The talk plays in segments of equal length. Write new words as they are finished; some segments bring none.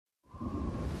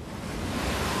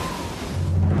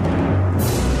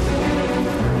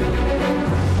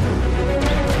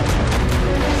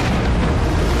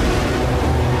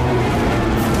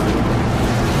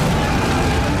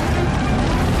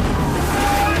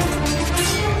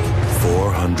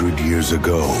200 years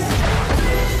ago.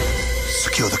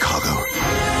 Secure the cargo.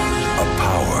 A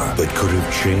power that could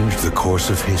have changed the course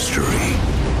of history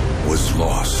was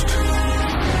lost.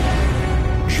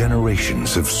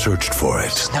 Generations have searched for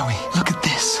it. Snowy, look at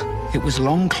this. It was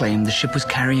long claimed the ship was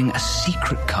carrying a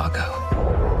secret cargo.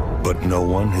 But no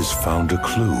one has found a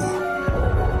clue.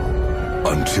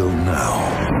 Until now.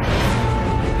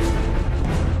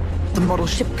 The model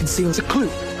ship conceals a clue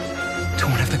to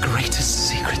one of the greatest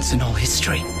secrets in all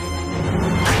history.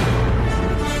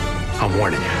 I'm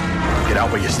warning you. Get out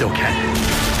while you still can.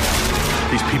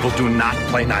 These people do not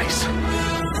play nice.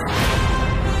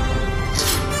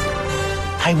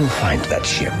 I will find that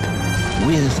ship,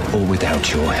 with or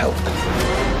without your help.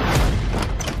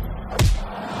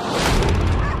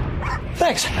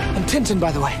 Thanks. I'm Tintin,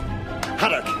 by the way.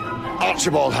 Haddock.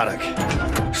 Archibald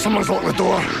Haddock. Someone's locked the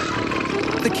door.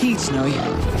 The keys, Snowy.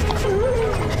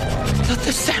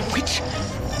 The sandwich.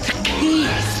 The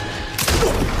keys.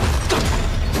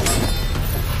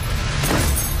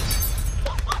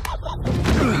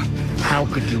 How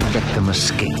could you let them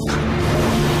escape?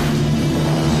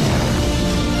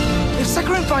 If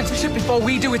Sakharine finds the ship before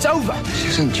we do, it's over. This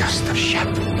isn't just a ship.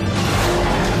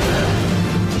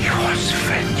 Yours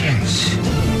vengeance.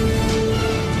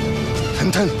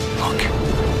 Tintin,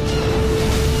 Look.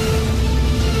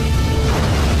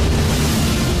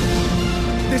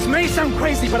 This may sound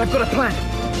crazy, but I've got a plan.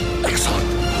 excellent.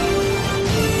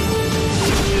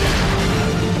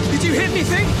 Did you hit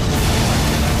anything?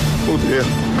 Oh dear.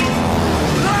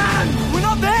 Land! We're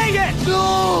not there yet!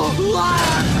 No!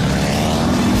 Land!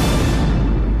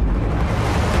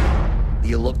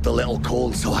 You looked a little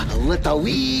cold, so I lit a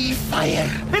wee fire.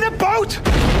 In a boat!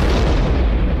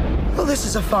 Well, this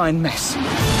is a fine mess.